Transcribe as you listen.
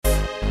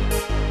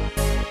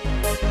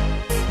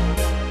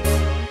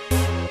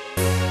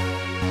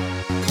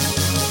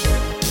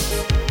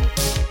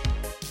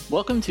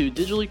Welcome to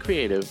Digitally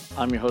Creative.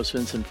 I'm your host,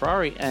 Vincent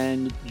Ferrari,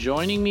 and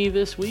joining me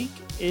this week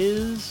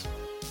is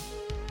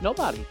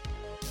nobody.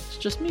 It's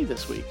just me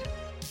this week.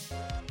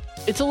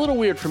 It's a little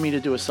weird for me to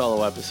do a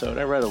solo episode,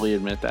 I readily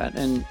admit that,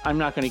 and I'm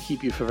not going to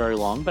keep you for very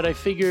long, but I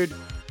figured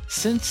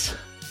since,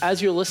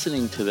 as you're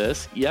listening to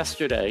this,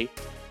 yesterday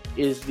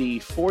is the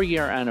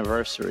 4-year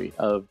anniversary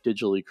of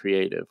Digitally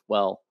Creative.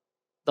 Well,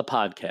 the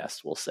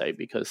podcast, we'll say,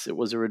 because it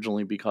was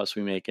originally Because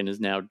We Make and is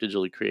now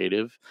Digitally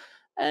Creative.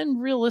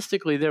 And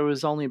realistically, there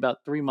was only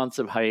about 3 months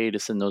of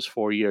hiatus in those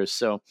 4 years.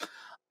 So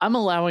I'm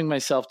allowing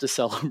myself to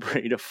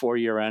celebrate a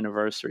 4-year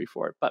anniversary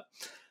for it. But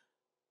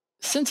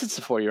since it's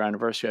the 4-year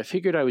anniversary, I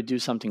figured I would do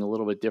something a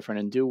little bit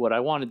different and do what I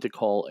wanted to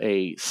call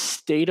a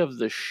State of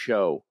the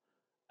Show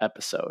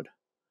episode.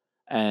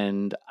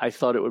 And I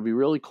thought it would be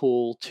really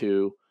cool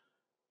to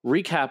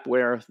recap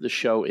where the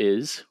show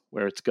is,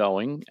 where it's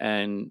going,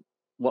 and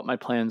what my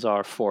plans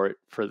are for it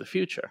for the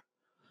future.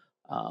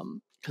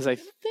 Because I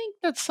think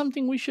that's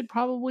something we should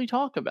probably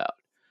talk about.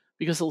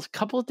 Because a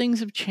couple of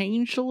things have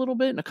changed a little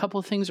bit, and a couple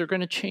of things are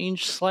going to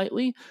change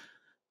slightly,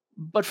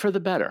 but for the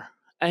better.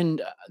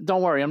 And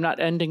don't worry, I'm not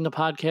ending the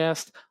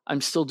podcast.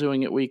 I'm still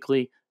doing it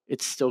weekly.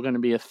 It's still going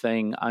to be a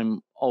thing.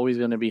 I'm always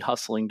going to be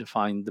hustling to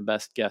find the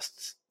best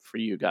guests for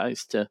you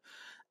guys to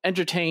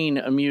entertain,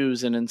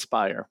 amuse, and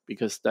inspire,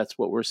 because that's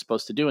what we're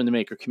supposed to do in the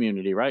maker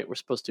community, right? We're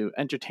supposed to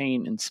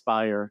entertain,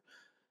 inspire,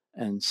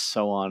 and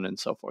so on and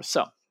so forth.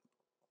 So,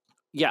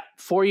 yeah,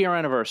 4-year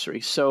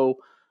anniversary. So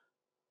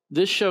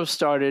this show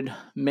started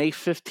May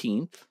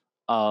 15th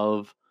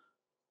of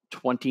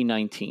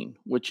 2019,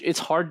 which it's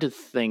hard to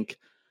think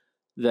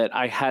that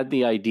I had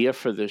the idea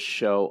for this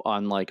show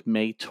on like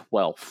May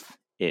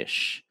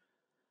 12th-ish.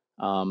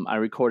 I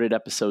recorded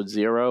episode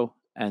 0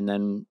 and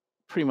then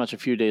pretty much a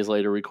few days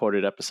later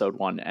recorded episode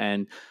 1.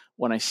 And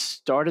when I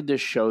started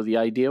this show, the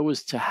idea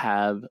was to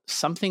have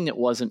something that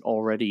wasn't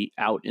already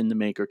out in the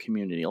maker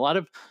community. A lot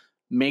of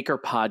maker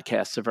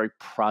podcasts are very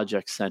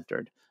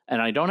project-centered,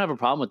 and I don't have a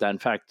problem with that. In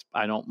fact,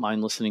 I don't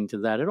mind listening to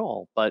that at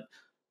all, but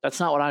that's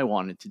not what I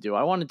wanted to do.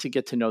 I wanted to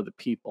get to know the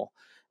people.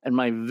 And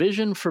my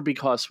vision for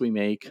Because We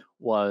Make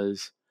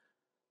was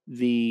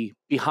the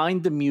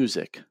behind the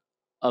music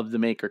of the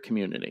maker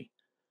community.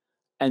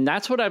 And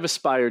that's what I've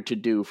aspired to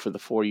do for the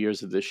 4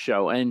 years of this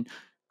show. And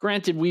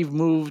granted, we've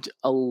moved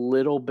a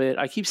little bit.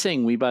 I keep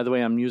saying we, by the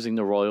way, I'm using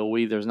the royal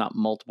we. There's not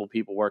multiple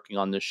people working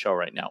on this show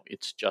right now.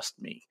 It's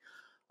just me.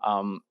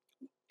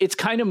 It's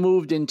kind of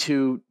moved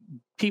into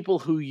people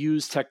who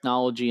use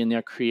technology in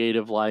their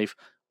creative life,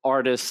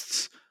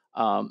 artists,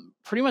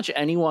 pretty much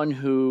anyone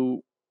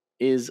who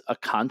is a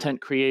content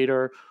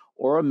creator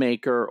or a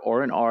maker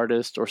or an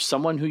artist or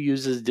someone who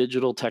uses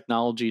digital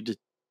technology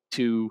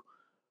to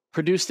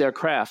produce their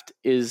craft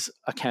is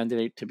a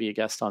candidate to be a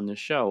guest on this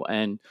show.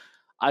 And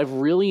I've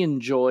really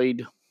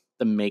enjoyed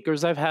the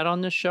makers I've had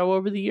on this show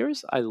over the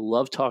years. I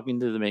love talking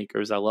to the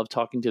makers. I love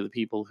talking to the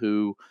people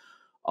who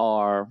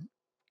are,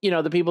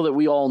 the people that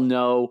we all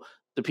know,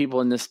 the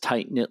people in this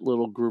tight-knit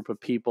little group of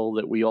people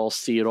that we all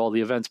see at all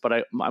the events.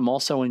 But I'm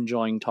also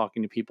enjoying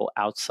talking to people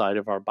outside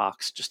of our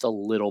box just a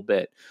little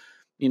bit.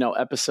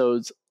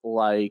 Episodes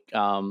like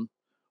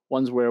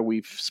ones where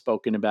we've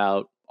spoken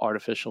about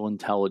artificial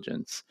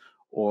intelligence,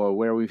 or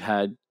where we've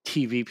had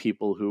TV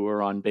people who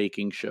are on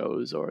baking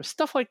shows or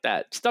stuff like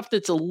that. Stuff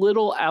that's a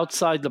little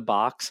outside the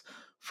box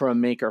for a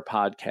maker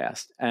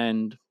podcast.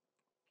 And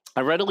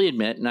I readily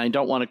admit, and I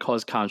don't want to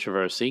cause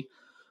controversy,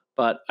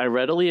 but I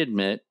readily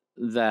admit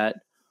that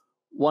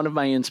one of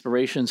my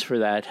inspirations for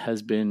that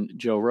has been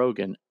Joe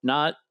Rogan.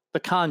 Not the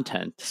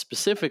content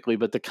specifically,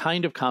 but the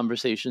kind of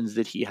conversations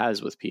that he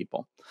has with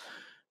people.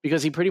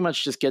 Because he pretty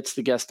much just gets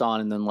the guest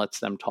on and then lets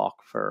them talk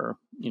for,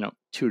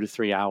 2 to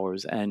 3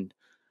 hours and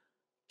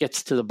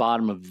gets to the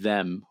bottom of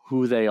them,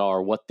 who they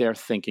are, what they're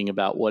thinking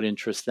about, what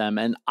interests them.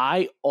 And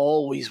I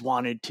always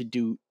wanted to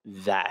do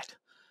that.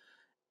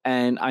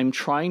 And I'm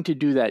trying to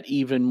do that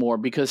even more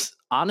because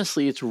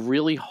honestly, it's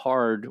really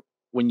hard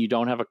when you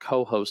don't have a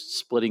co-host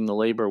splitting the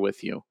labor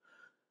with you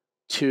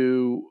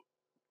to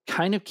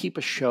kind of keep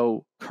a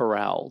show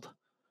corralled.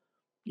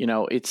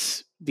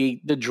 It's the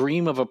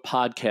dream of a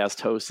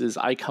podcast host is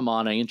I come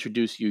on, I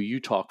introduce you, you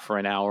talk for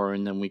an hour,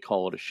 and then we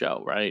call it a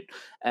show, right?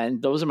 And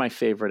those are my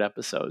favorite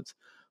episodes.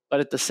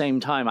 But at the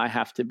same time, I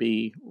have to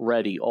be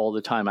ready all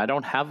the time. I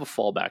don't have a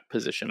fallback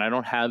position. I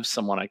don't have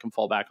someone I can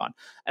fall back on.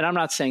 And I'm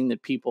not saying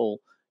that people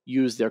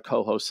use their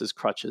co-hosts as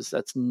crutches.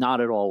 That's not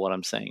at all what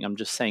I'm saying. I'm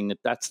just saying that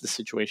that's the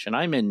situation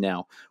I'm in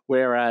now.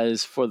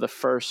 Whereas for the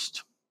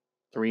first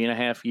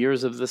 3.5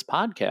 years of this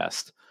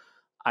podcast,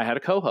 I had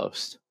a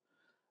co-host.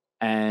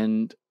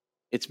 And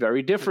it's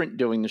very different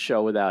doing the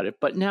show without it.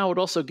 But now it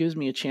also gives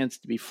me a chance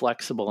to be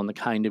flexible in the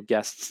kind of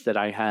guests that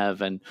I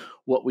have and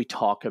what we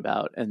talk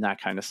about and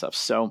that kind of stuff.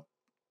 So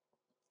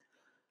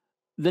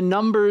the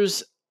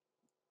numbers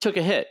took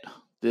a hit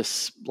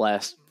this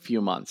last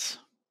few months.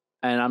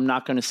 And I'm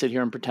not going to sit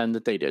here and pretend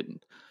that they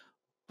didn't.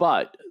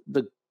 But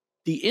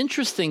the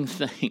interesting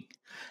thing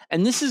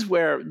And this is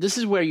where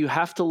you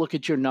have to look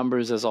at your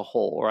numbers as a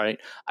whole, right?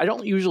 I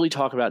don't usually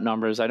talk about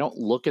numbers. I don't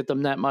look at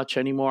them that much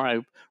anymore. I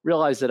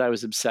realized that I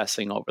was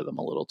obsessing over them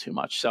a little too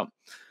much. So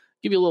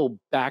give you a little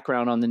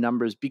background on the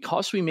numbers.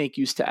 Because We Make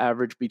used to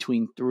average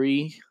between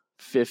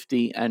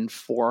 350 and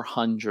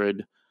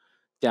 400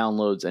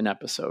 downloads an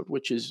episode,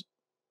 which is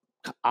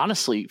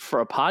honestly, for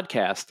a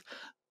podcast,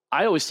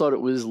 I always thought it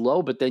was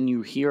low, but then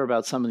you hear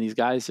about some of these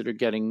guys that are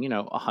getting,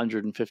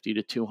 150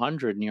 to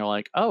 200, and you're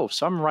like, oh,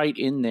 so I'm right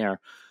in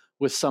there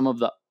with some of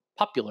the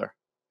popular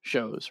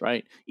shows,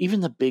 right?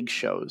 Even the big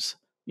shows.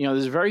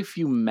 There's very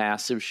few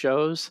massive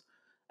shows,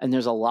 and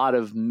there's a lot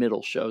of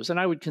middle shows. And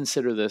I would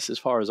consider this, as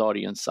far as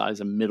audience size,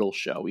 a middle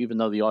show, even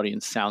though the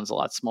audience sounds a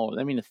lot smaller.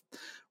 I mean,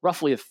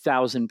 roughly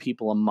 1,000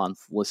 people a month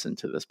listen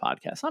to this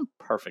podcast. I'm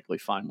perfectly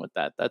fine with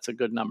that. That's a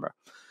good number.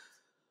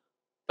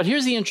 But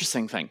here's the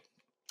interesting thing.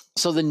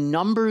 So the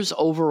numbers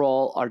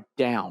overall are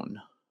down,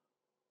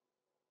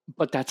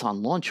 but that's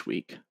on launch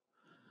week.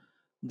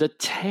 The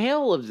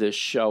tail of this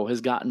show has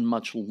gotten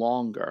much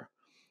longer,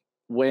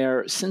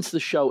 where since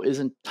the show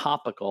isn't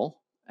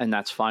topical, and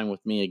that's fine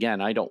with me. Again,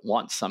 I don't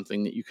want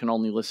something that you can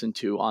only listen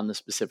to on the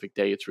specific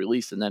day it's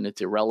released and then it's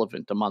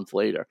irrelevant a month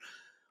later.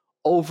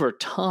 Over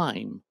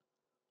time,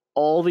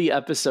 all the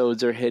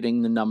episodes are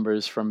hitting the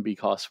numbers from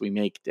Because We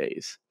Make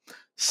days.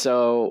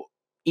 So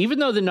even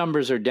though the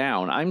numbers are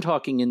down, I'm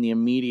talking in the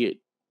immediate,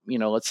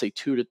 let's say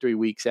 2 to 3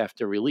 weeks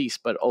after release,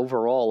 but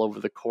overall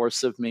over the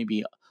course of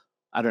maybe,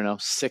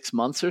 6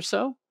 months or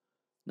so,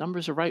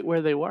 numbers are right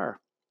where they were.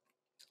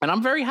 And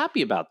I'm very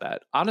happy about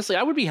that. Honestly,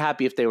 I would be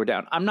happy if they were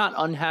down. I'm not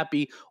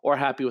unhappy or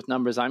happy with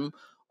numbers. I'm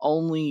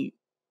only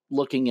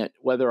looking at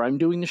whether I'm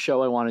doing the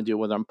show I want to do,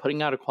 whether I'm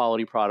putting out a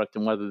quality product,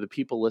 and whether the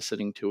people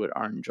listening to it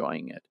are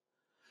enjoying it.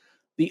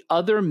 The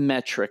other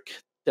metric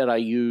that I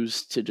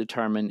use to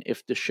determine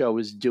if the show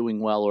is doing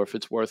well or if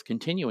it's worth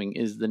continuing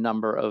is the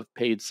number of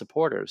paid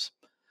supporters.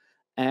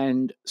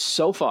 And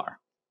so far,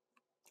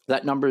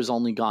 that number has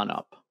only gone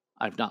up.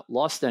 I've not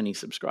lost any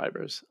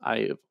subscribers.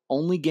 I have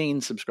only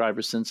gained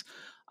subscribers since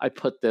I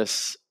put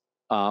this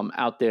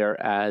out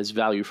there as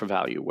value for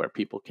value, where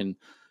people can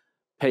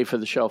pay for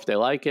the show if they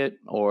like it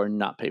or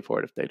not pay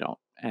for it if they don't.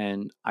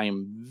 And I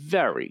am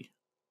very,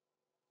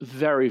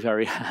 very,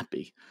 very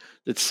happy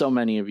that so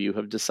many of you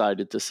have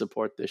decided to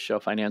support this show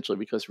financially,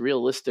 because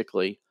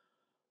realistically,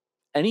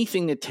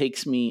 anything that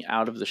takes me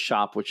out of the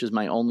shop, which is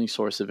my only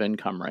source of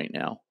income right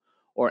now,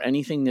 or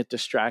anything that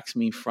distracts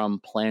me from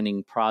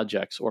planning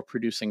projects or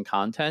producing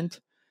content,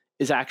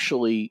 is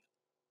actually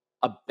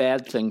a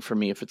bad thing for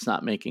me if it's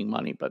not making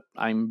money. But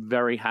I'm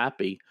very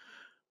happy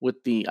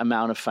with the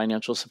amount of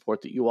financial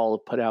support that you all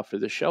have put out for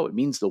the show. It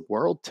means the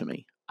world to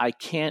me. I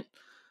can't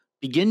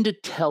begin to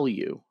tell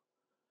you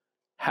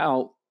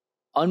how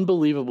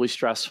unbelievably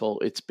stressful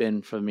it's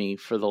been for me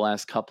for the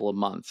last couple of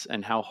months,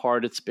 and how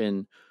hard it's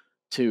been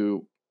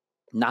to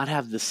not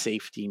have the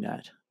safety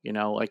net.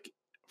 Like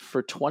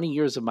for 20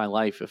 years of my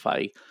life, if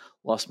I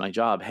lost my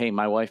job, hey,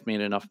 my wife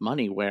made enough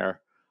money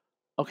where,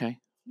 okay,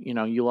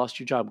 you lost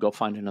your job, go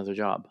find another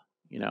job.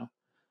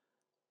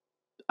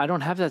 I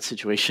don't have that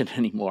situation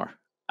anymore.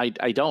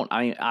 I don't.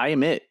 I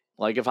am it.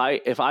 Like if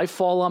I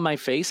fall on my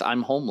face,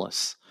 I'm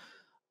homeless.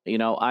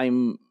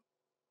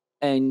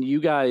 And you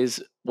guys,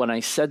 when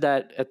I said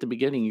that at the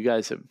beginning, you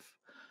guys have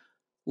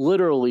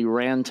literally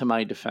ran to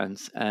my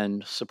defense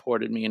and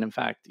supported me. And in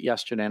fact,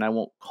 yesterday, and I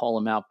won't call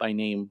him out by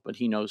name, but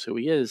he knows who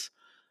he is.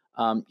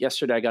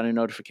 Yesterday, I got a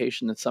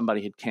notification that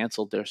somebody had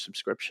canceled their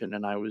subscription,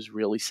 and I was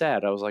really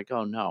sad. I was like,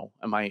 "Oh no,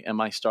 am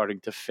I starting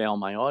to fail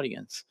my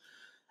audience?"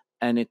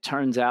 And it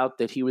turns out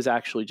that he was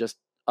actually just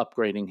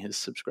upgrading his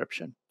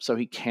subscription. So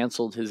he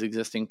canceled his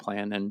existing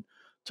plan and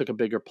took a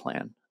bigger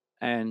plan.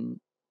 And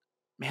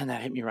man,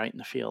 that hit me right in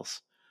the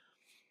feels.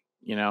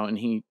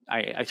 And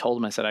I told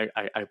him, I said,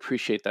 I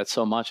appreciate that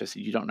so much. I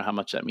said, you don't know how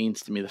much that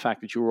means to me. The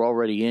fact that you were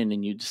already in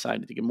and you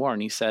decided to get more.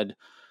 And he said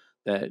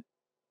that,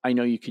 I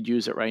know you could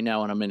use it right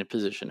now and I'm in a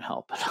position to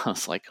help. And I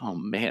was like, oh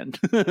man.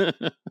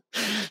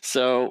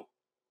 So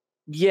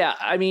yeah,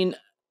 I mean,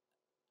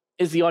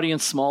 is the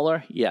audience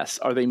smaller? Yes.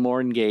 Are they more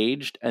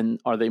engaged and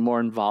are they more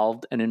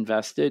involved and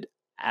invested?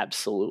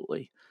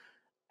 Absolutely.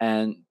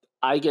 And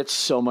I get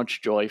so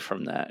much joy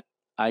from that.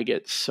 I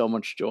get so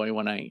much joy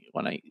when I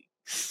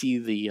see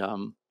the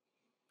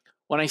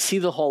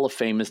Hall of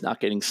Fame is not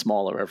getting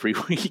smaller every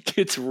week.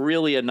 It's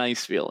really a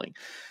nice feeling,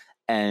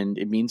 and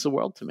it means the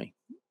world to me.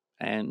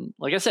 And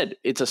like I said,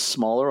 it's a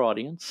smaller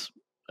audience,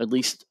 at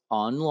least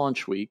on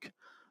launch week,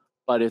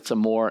 but it's a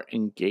more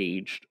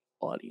engaged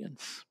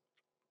audience.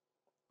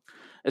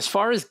 As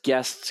far as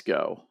guests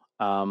go,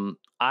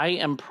 I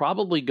am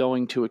probably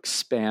going to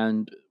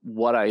expand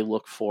what I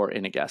look for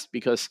in a guest,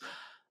 because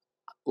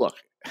look,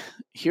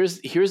 here's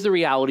the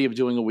reality of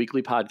doing a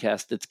weekly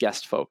podcast that's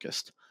guest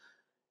focused.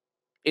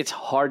 It's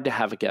hard to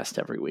have a guest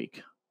every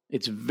week.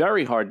 It's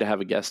very hard to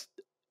have a guest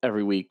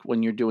every week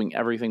when you're doing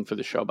everything for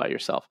the show by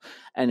yourself.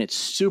 And it's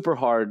super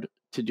hard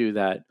to do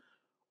that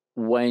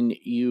when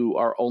you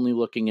are only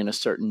looking in a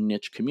certain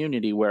niche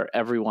community where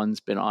everyone's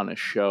been on a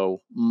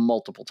show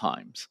multiple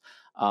times.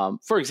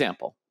 For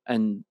example,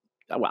 and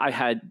I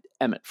had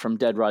Emmett from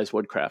Dead Rise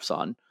Woodcrafts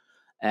on,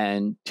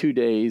 and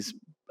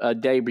a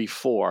day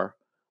before,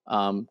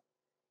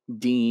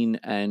 Dean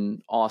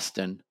and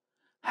Austin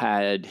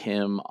had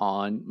him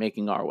on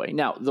Making Our Way.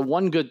 Now, the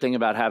one good thing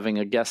about having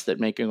a guest that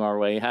Making Our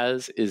Way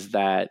has is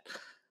that,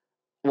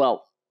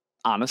 well,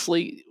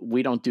 honestly,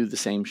 we don't do the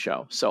same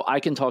show. So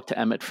I can talk to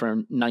Emmett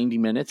for 90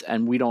 minutes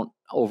and we don't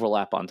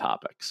overlap on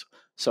topics.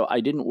 So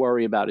I didn't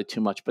worry about it too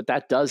much, but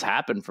that does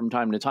happen from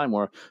time to time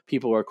where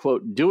people are,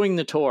 quote, doing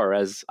the tour,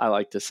 as I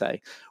like to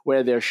say,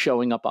 where they're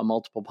showing up on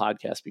multiple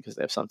podcasts because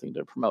they have something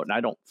to promote. And I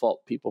don't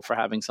fault people for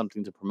having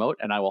something to promote.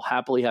 And I will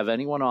happily have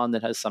anyone on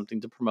that has something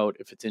to promote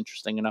if it's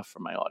interesting enough for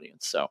my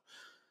audience. So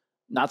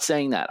not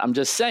saying that. I'm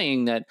just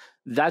saying that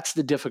that's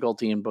the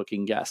difficulty in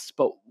booking guests.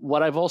 But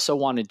what I've also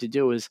wanted to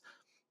do is,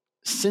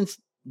 since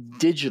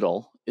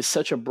digital is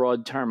such a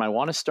broad term, I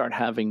want to start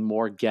having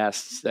more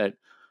guests that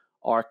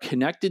are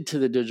connected to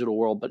the digital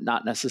world, but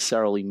not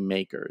necessarily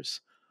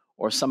makers,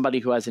 or somebody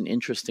who has an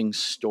interesting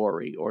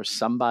story, or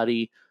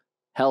somebody,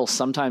 hell,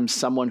 sometimes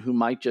someone who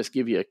might just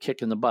give you a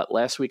kick in the butt.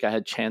 Last week I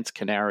had Chance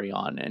Canary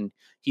on, and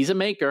he's a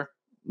maker,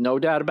 no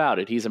doubt about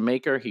it. He's a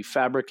maker. He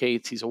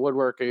fabricates. He's a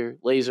woodworker,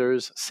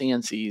 lasers,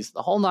 CNCs,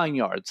 the whole 9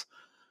 yards.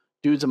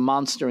 Dude's a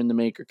monster in the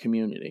maker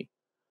community.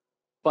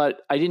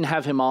 But I didn't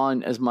have him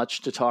on as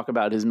much to talk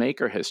about his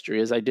maker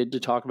history as I did to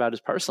talk about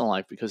his personal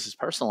life, because his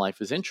personal life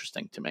is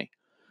interesting to me.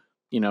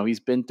 You know, he's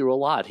been through a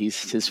lot.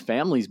 His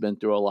family's been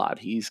through a lot.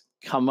 He's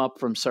come up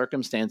from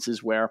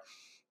circumstances where,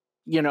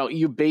 you know,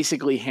 you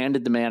basically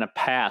handed the man a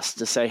pass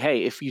to say,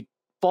 hey, if you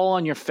fall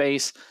on your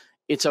face,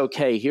 it's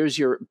okay. Here's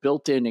your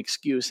built-in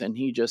excuse. And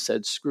he just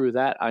said, screw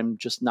that. I'm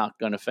just not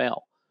going to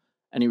fail.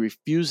 And he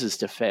refuses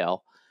to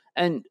fail.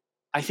 And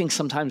I think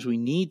sometimes we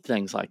need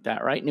things like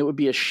that, right? And it would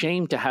be a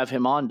shame to have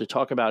him on to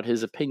talk about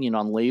his opinion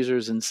on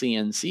lasers and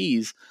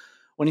CNCs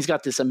when he's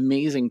got this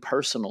amazing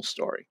personal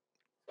story.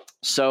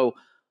 So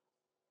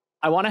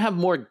I want to have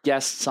more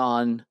guests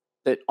on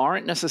that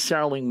aren't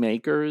necessarily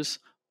makers,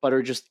 but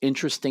are just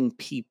interesting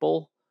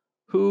people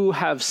who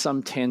have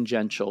some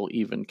tangential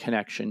even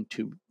connection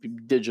to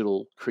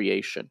digital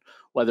creation,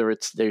 whether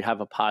it's they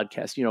have a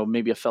podcast, you know,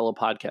 maybe a fellow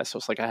podcast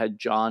host. Like I had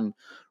John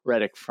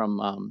Reddick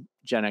from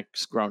Gen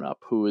X Grown Up,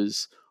 who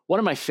is one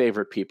of my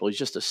favorite people. He's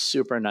just a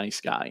super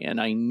nice guy. And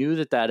I knew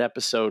that that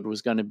episode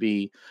was going to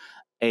be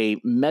a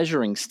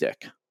measuring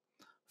stick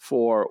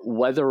for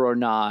whether or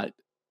not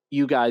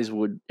you guys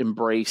would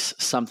embrace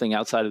something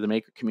outside of the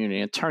maker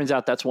community. And it turns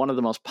out that's one of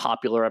the most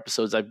popular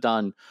episodes I've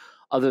done,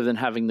 other than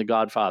having the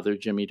Godfather,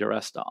 Jimmy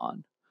DiResta,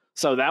 on.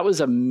 So that was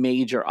a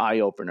major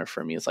eye-opener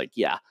for me. It's like,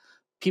 yeah,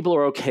 people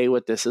are okay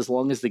with this. As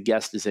long as the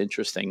guest is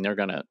interesting,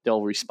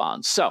 they'll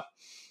respond. So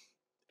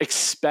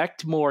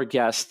expect more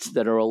guests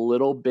that are a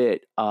little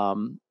bit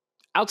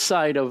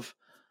outside of,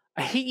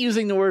 I hate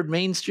using the word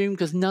mainstream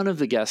because none of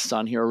the guests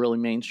on here are really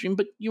mainstream,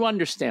 but you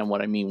understand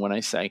what I mean when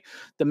I say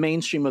the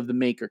mainstream of the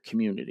maker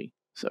community,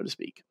 so to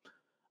speak.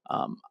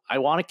 I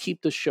want to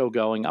keep the show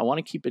going. I want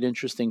to keep it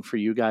interesting for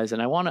you guys.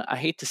 And I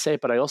hate to say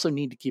it, but I also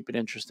need to keep it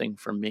interesting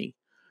for me.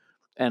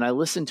 And I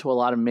listen to a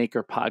lot of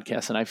maker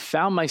podcasts, and I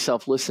found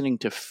myself listening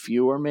to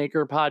fewer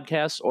maker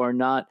podcasts or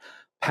not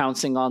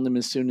pouncing on them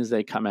as soon as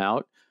they come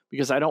out,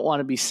 because I don't want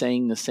to be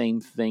saying the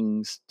same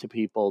things to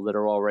people that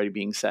are already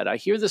being said. I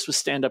hear this with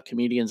stand-up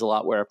comedians a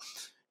lot, where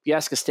if you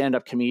ask a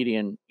stand-up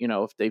comedian, you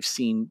know, if they've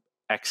seen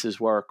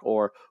X's work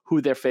or who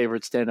their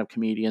favorite stand-up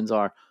comedians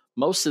are,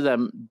 most of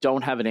them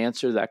don't have an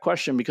answer to that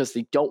question because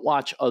they don't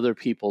watch other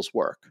people's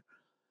work.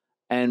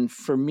 And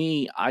for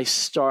me,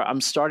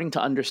 I'm starting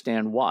to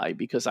understand why,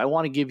 because I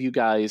want to give you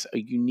guys a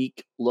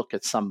unique look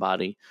at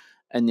somebody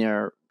and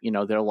their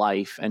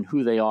life and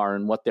who they are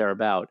and what they're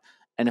about.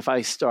 And if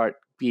I start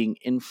being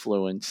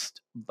influenced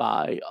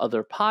by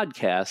other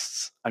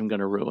podcasts, I'm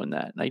going to ruin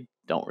that. And I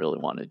don't really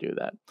want to do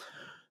that.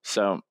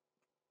 So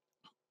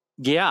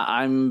yeah,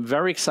 I'm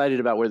very excited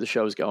about where the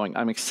show is going.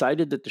 I'm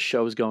excited that the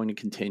show is going to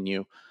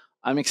continue.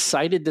 I'm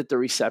excited that the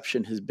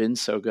reception has been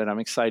so good. I'm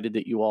excited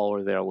that you all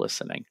are there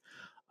listening.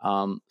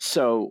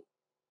 So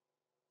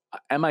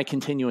am I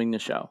continuing the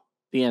show?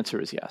 The answer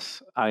is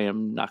yes. I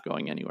am not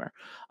going anywhere.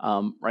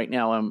 Right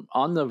now I'm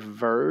on the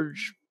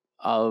verge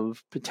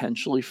of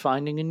potentially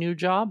finding a new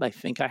job. I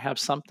think I have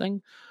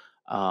something.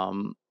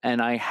 And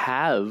I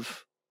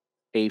have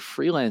a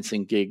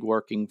freelancing gig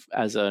working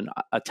as a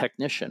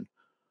technician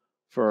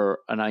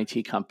for an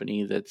IT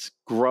company that's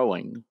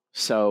growing.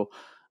 So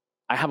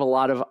I have a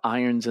lot of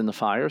irons in the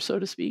fire, so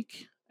to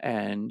speak.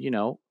 And, you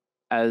know,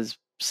 as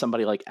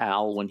somebody like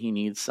Al, when he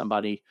needs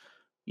somebody,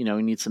 you know,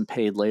 he needs some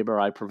paid labor,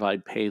 I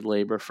provide paid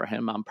labor for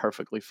him. I'm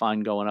perfectly fine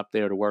going up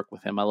there to work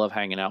with him. I love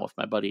hanging out with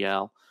my buddy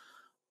Al.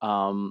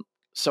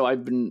 So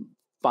I've been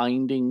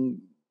finding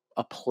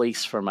a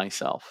place for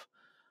myself.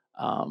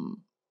 And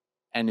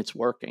it's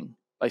working.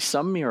 By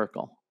some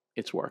miracle,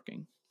 it's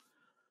working.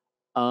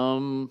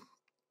 My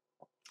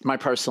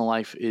personal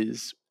life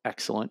is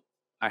excellent.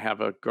 I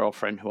have a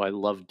girlfriend who I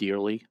love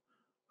dearly,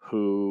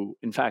 who,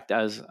 in fact,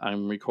 as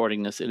I'm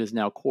recording this, it is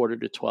now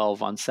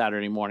 11:45 on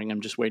Saturday morning.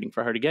 I'm just waiting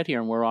for her to get here,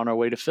 and we're on our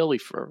way to Philly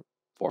for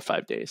 4 or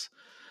 5 days.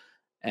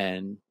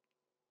 And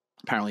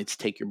apparently it's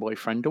take your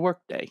boyfriend to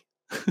work day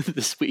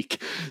this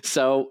week.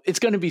 So it's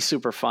going to be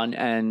super fun.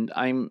 And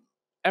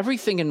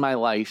everything in my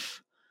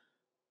life,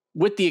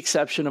 with the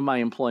exception of my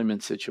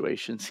employment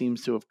situation,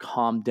 seems to have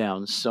calmed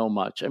down so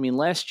much. I mean,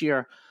 last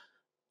year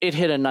it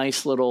hit a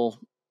nice little,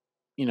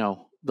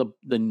 the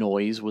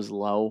noise was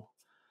low.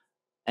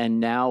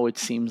 And now it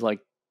seems like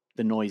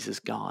the noise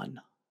is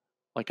gone.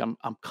 Like I'm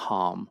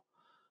calm.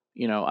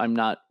 I'm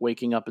not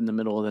waking up in the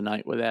middle of the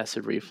night with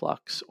acid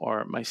reflux,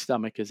 or my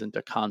stomach isn't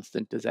a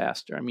constant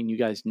disaster. I mean, you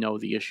guys know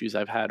the issues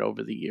I've had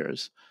over the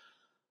years.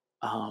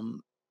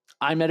 I'm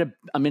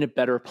in a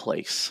better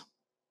place,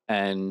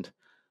 and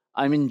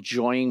I'm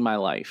enjoying my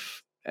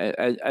life.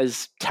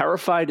 As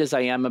terrified as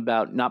I am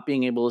about not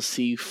being able to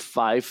see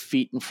 5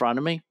 feet in front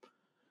of me,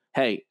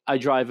 hey, I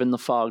drive in the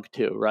fog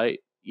too, right?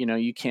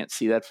 You can't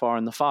see that far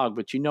in the fog,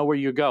 but you know where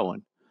you're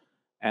going.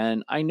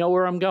 And I know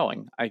where I'm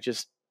going. I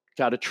just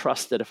got to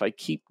trust that if I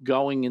keep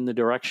going in the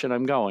direction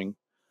I'm going,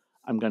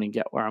 I'm going to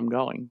get where I'm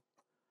going.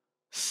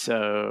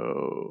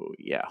 So,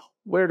 yeah.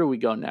 Where do we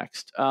go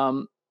next?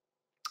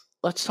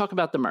 Let's talk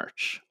about the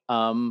merch.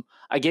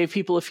 I gave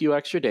people a few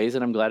extra days,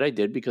 and I'm glad I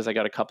did, because I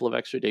got a couple of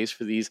extra days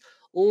for these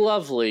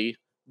lovely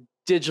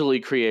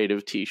digitally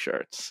creative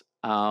t-shirts.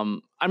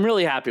 I'm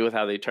really happy with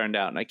how they turned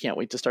out, and I can't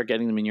wait to start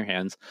getting them in your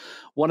hands.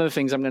 One of the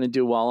things I'm going to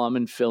do while I'm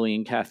in Philly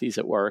and Kathy's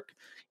at work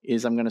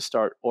is I'm going to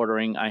start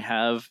ordering. I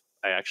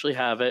actually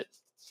have it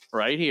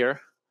right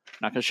here. I'm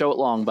not going to show it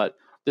long, but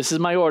this is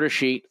my order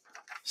sheet.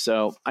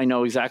 So I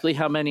know exactly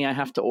how many I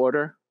have to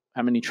order,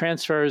 how many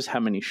transfers, how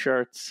many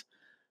shirts.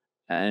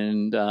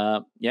 And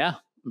I'm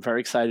very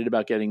excited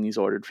about getting these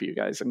ordered for you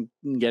guys and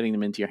getting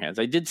them into your hands.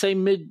 I did say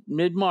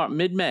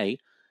mid-May,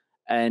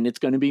 and it's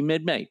going to be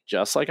mid-May,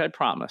 just like I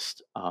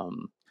promised.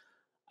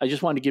 I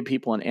just wanted to give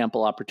people an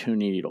ample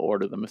opportunity to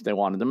order them if they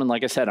wanted them. And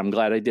like I said, I'm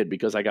glad I did,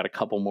 because I got a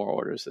couple more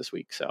orders this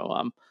week.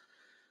 So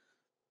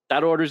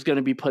that order is going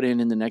to be put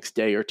in the next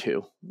day or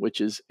two,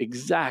 which is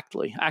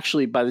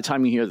actually, by the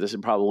time you hear this,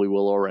 it probably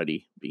will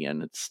already be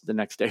in. It's the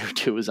next day or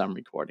two as I'm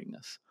recording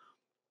this.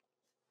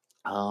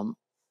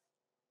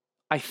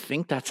 I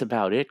think that's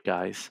about it,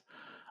 guys.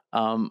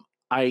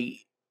 I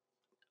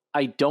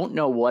don't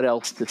know what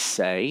else to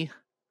say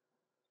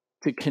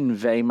to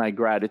convey my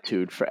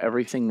gratitude for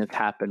everything that's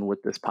happened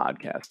with this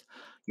podcast.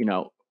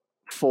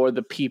 For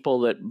the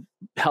people that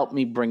helped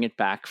me bring it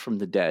back from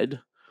the dead,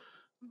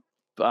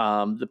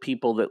 the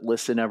people that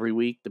listen every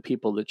week, the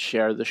people that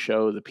share the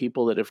show, the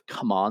people that have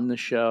come on the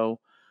show,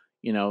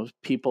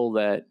 people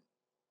that,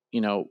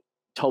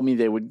 told me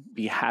they would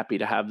be happy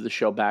to have the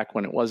show back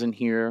when it wasn't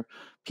here.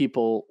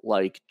 People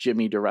like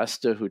Jimmy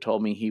DeResta, who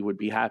told me he would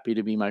be happy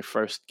to be my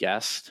first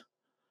guest.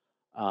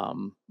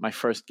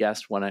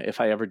 If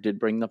I ever did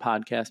bring the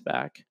podcast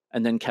back,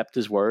 and then kept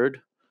his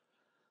word.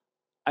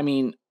 I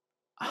mean,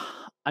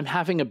 I'm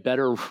having a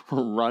better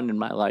run in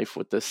my life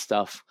with this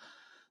stuff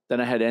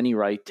than I had any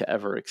right to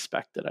ever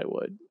expect that I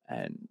would.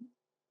 And,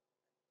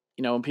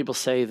 when people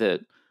say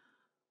that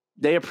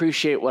they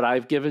appreciate what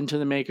I've given to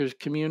the makers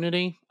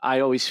community,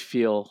 I always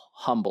feel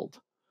humbled,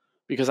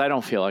 because I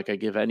don't feel like I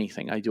give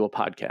anything. I do a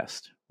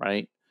podcast,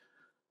 right?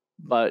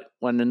 But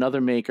when another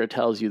maker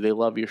tells you they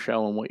love your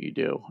show and what you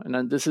do,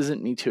 and this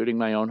isn't me tooting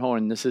my own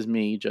horn, this is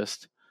me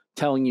just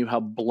telling you how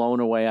blown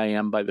away I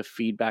am by the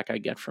feedback I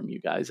get from you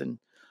guys. And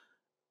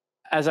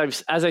as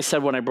I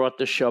said when I brought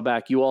this show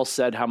back, you all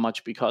said how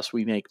much Because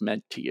We Make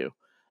meant to you.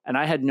 And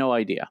I had no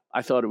idea.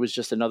 I thought it was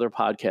just another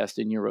podcast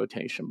in your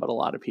rotation. But a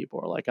lot of people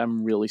are like,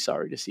 I'm really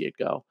sorry to see it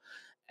go.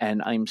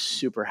 And I'm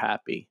super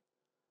happy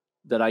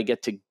that I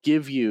get to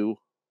give you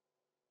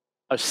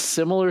a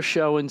similar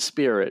show in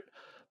spirit,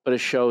 but a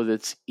show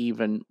that's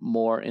even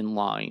more in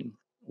line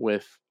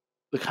with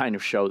the kind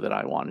of show that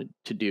I wanted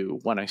to do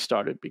when I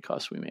started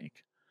Because We Make.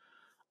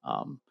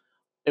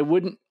 It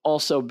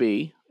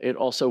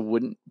also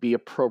wouldn't be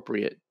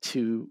appropriate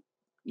to,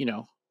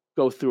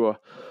 go through a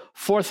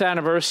 4th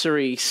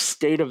anniversary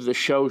State of the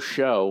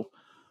show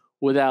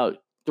without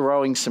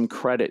throwing some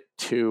credit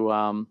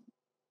to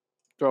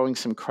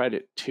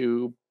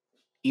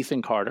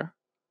Ethan Carter,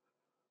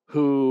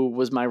 who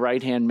was my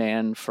right-hand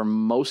man for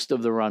most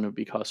of the run of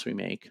Because We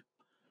Make,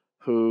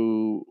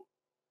 who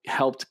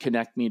helped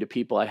connect me to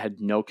people I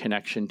had no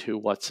connection to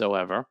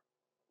whatsoever,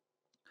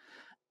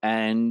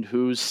 and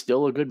who's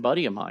still a good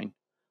buddy of mine.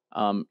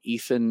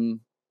 Ethan's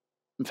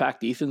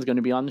going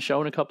to be on the show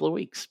in a couple of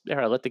weeks.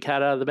 There, I let the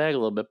cat out of the bag a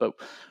little bit, but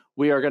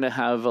we are going to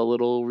have a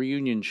little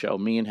reunion show,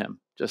 me and him,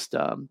 just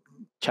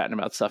chatting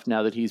about stuff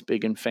now that he's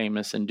big and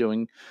famous and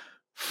doing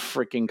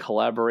freaking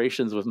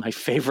collaborations with my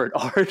favorite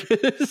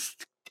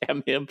artist.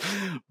 Damn him.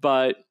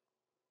 But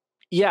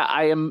yeah,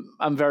 I'm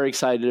very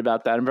excited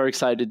about that. I'm very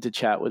excited to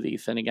chat with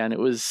Ethan again. It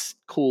was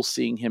cool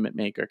seeing him at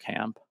Maker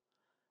Camp.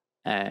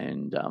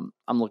 And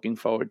I'm looking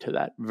forward to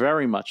that.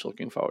 Very much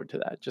looking forward to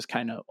that. Just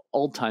kind of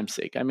old time's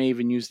sake. I may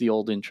even use the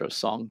old intro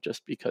song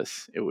just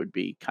because it would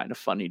be kind of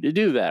funny to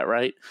do that,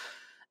 right?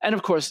 And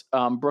of course,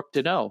 Brooke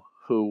Deneau,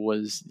 who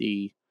was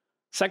the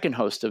second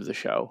host of the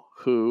show,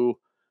 who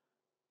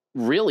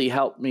really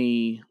helped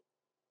me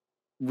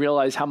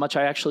realize how much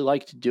I actually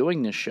liked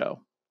doing this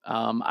show.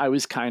 I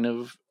was kind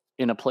of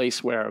in a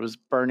place where I was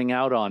burning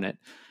out on it,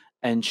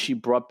 and she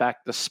brought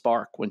back the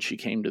spark when she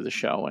came to the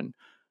show, and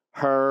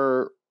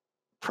her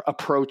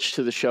approach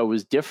to the show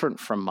was different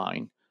from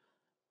mine.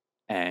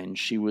 And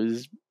she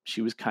was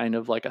kind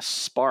of like a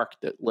spark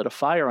that lit a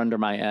fire under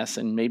my ass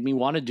and made me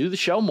want to do the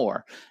show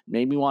more,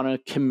 made me want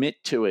to commit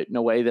to it in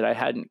a way that I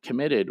hadn't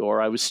committed,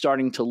 or I was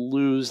starting to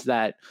lose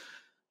that.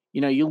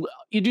 You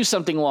do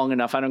something long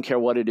enough, I don't care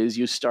what it is,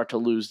 you start to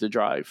lose the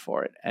drive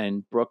for it.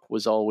 And Brooke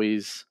was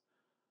always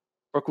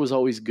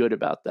good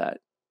about that.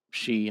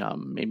 She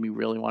made me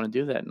really want to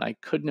do that. And I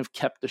couldn't have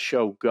kept the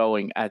show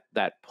going at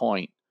that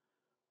point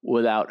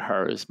without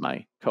her as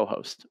my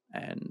co-host.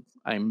 And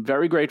I'm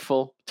very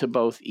grateful to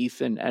both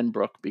Ethan and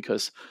Brooke,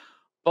 because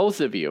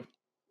both of you,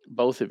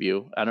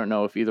 I don't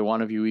know if either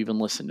one of you even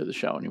listen to the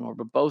show anymore,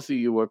 but both of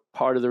you were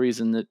part of the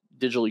reason that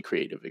Digitally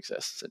Creative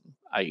exists. And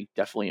I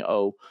definitely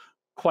owe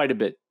quite a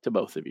bit to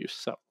both of you.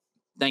 So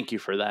thank you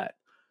for that.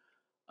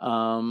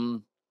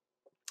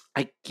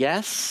 I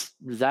guess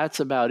that's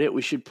about it.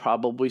 We should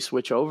probably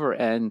switch over.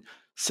 And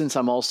since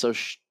I'm also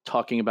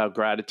talking about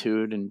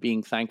gratitude and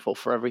being thankful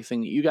for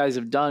everything that you guys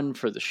have done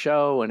for the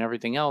show and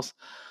everything else,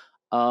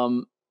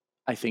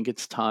 I think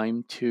it's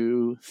time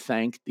to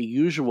thank the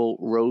usual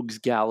rogues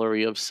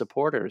gallery of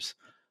supporters,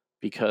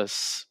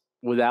 because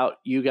without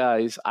you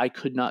guys, I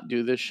could not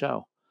do this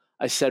show.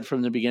 I said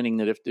from the beginning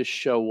that if this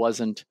show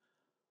wasn't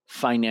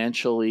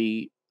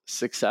financially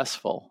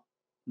successful,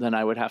 then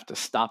I would have to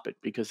stop it,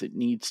 because it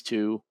needs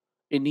to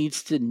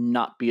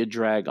not be a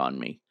drag on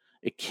me.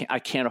 I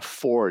can't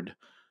afford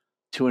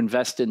to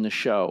invest in the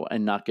show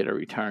and not get a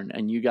return.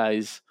 And you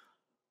guys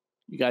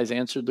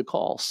answered the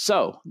call.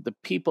 So the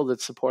people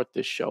that support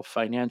this show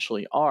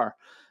financially are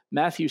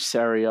Matthew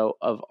Serio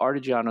of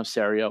Artigiano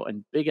Serio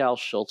and Big Al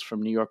Schultz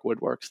from New York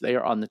Woodworks. They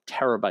are on the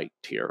terabyte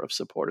tier of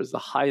supporters, the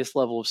highest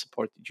level of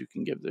support that you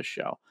can give this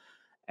show.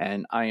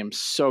 And I am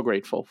so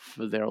grateful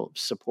for their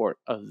support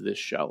of this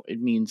show.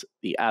 It means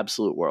the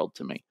absolute world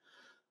to me.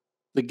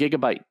 The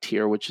gigabyte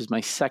tier, which is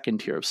my second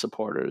tier of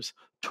supporters,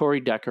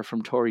 Tori Decker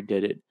from Tori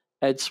Did It,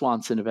 Ed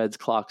Swanson of Ed's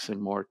Clocks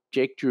and More,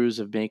 Jake Drews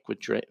of Make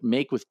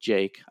with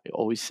Jake. I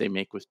always say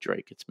Make with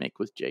Drake. It's Make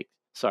with Jake.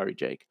 Sorry,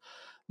 Jake.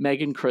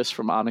 Megan Chris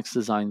from Onyx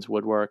Designs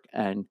Woodwork,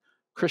 and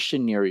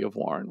Christian Neary of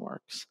Warren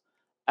Works.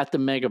 At the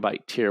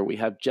megabyte tier, we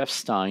have Jeff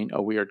Stein,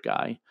 a weird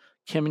guy,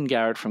 Kim and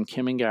Garrett from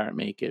Kim and Garrett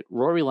Make It,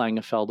 Rory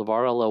Langefeld of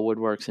RLO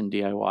Woodworks and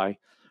DIY,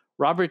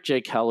 Robert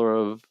J. Keller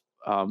of,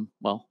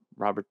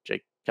 Robert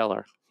J.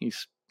 Keller.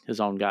 He's his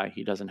own guy.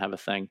 He doesn't have a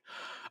thing.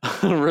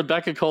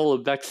 Rebecca Cole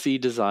of Beck C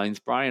Designs,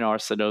 Brian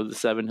Arsenault, the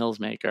Seven Hills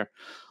Maker,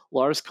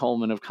 Lars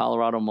Coleman of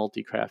Colorado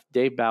Multicraft,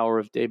 Dave Bauer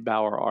of Dave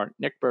Bauer Art,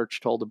 Nick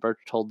Birchtold of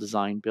Birchtold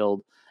Design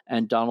Build,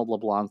 and Donald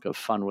LeBlanc of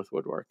Fun with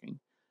Woodworking.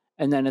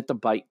 And then at the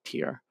byte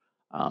tier,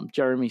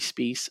 Jeremy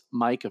Speece,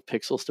 Mike of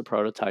Pixels to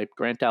Prototype,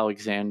 Grant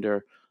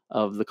Alexander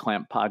of the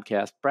Clamp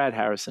Podcast, Brad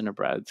Harrison of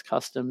Brad's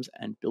Customs,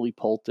 and Billy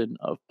Polton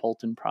of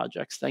Polton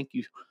Projects. Thank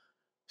you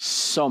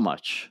so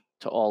much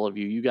to all of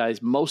you. You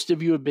guys, most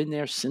of you have been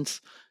there since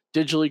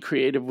Digitally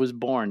Creative was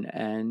born,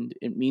 and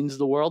it means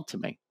the world to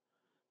me.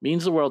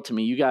 Means the world to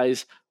me. You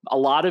guys, a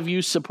lot of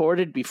you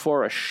supported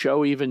before a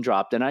show even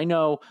dropped. And I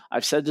know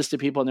I've said this to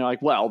people and they're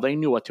like, well, they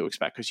knew what to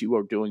expect because you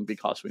were doing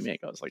Because We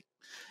Make. I was like,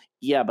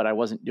 yeah, but I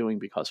wasn't doing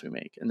Because We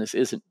Make. And this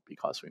isn't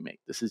Because We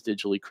Make. This is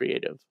Digitally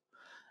Creative.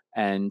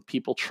 And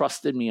people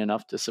trusted me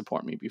enough to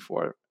support me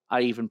before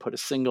I even put a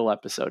single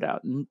episode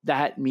out. And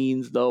that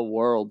means the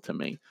world to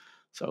me.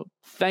 So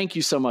thank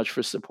you so much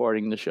for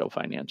supporting the show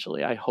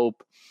financially. I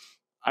hope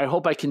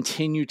I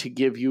continue to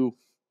give you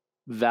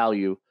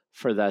value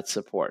for that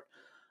support.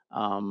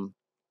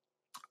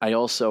 I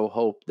also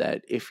hope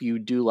that if you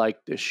do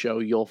like this show,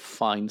 you'll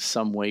find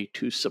some way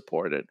to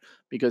support it,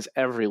 because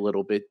every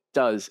little bit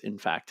does, in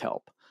fact,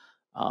 help.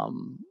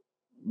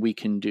 You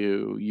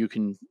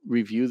can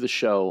review the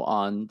show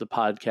on the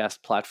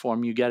podcast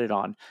platform you get it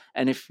on.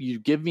 And if you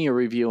give me a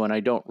review and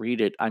I don't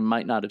read it, I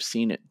might not have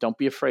seen it. Don't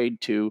be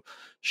afraid to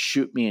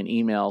shoot me an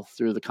email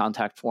through the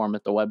contact form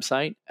at the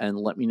website and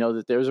let me know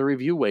that there's a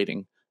review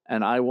waiting,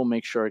 and I will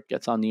make sure it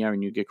gets on the air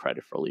and you get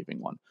credit for leaving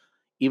one.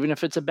 Even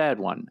if it's a bad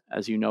one,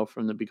 as you know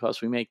from the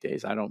Because We Make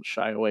days, I don't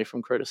shy away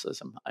from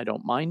criticism. I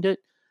don't mind it,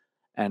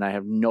 and I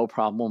have no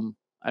problem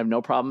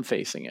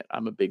facing it.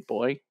 I'm a big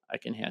boy. I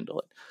can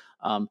handle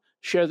it.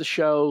 Share the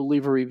show,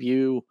 leave a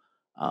review,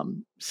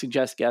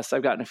 suggest guests.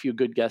 I've gotten a few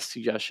good guest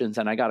suggestions,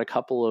 and I got a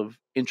couple of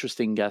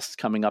interesting guests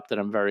coming up that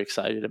I'm very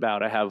excited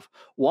about. I have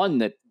one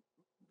that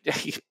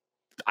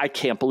I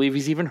can't believe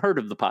he's even heard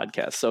of the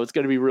podcast, so it's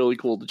going to be really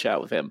cool to chat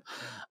with him.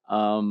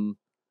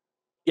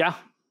 Yeah,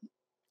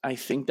 I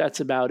think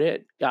that's about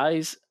it.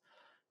 Guys,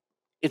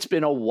 it's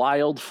been a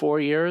wild 4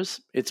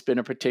 years. It's been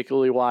a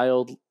particularly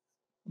wild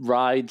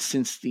ride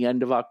since the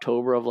end of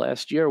October of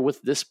last year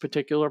with this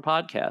particular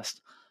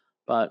podcast.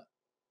 But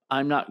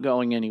I'm not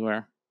going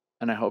anywhere,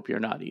 and I hope you're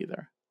not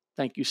either.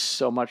 thank you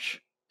so much,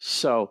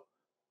 so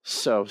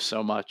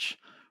much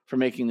for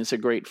making this a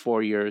great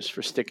 4 years,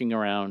 for sticking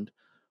around,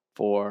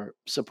 for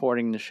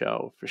supporting the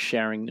show, for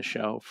sharing the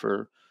show,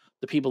 for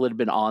the people that have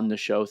been on the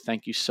show.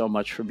 Thank you so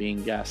much for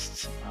being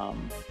guests.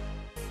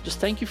 Just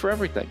thank you for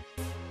everything.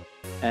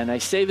 And I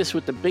say this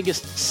with the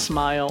biggest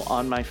smile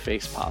on my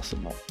face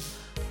possible.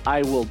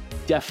 I will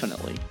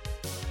definitely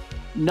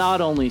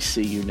not only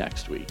see you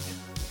next week,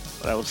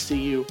 but I will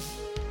see you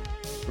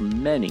for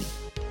many,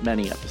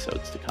 many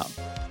episodes to come.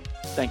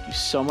 Thank you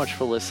so much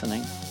for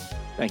listening.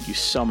 Thank you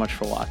so much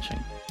for watching.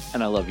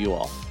 And I love you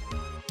all.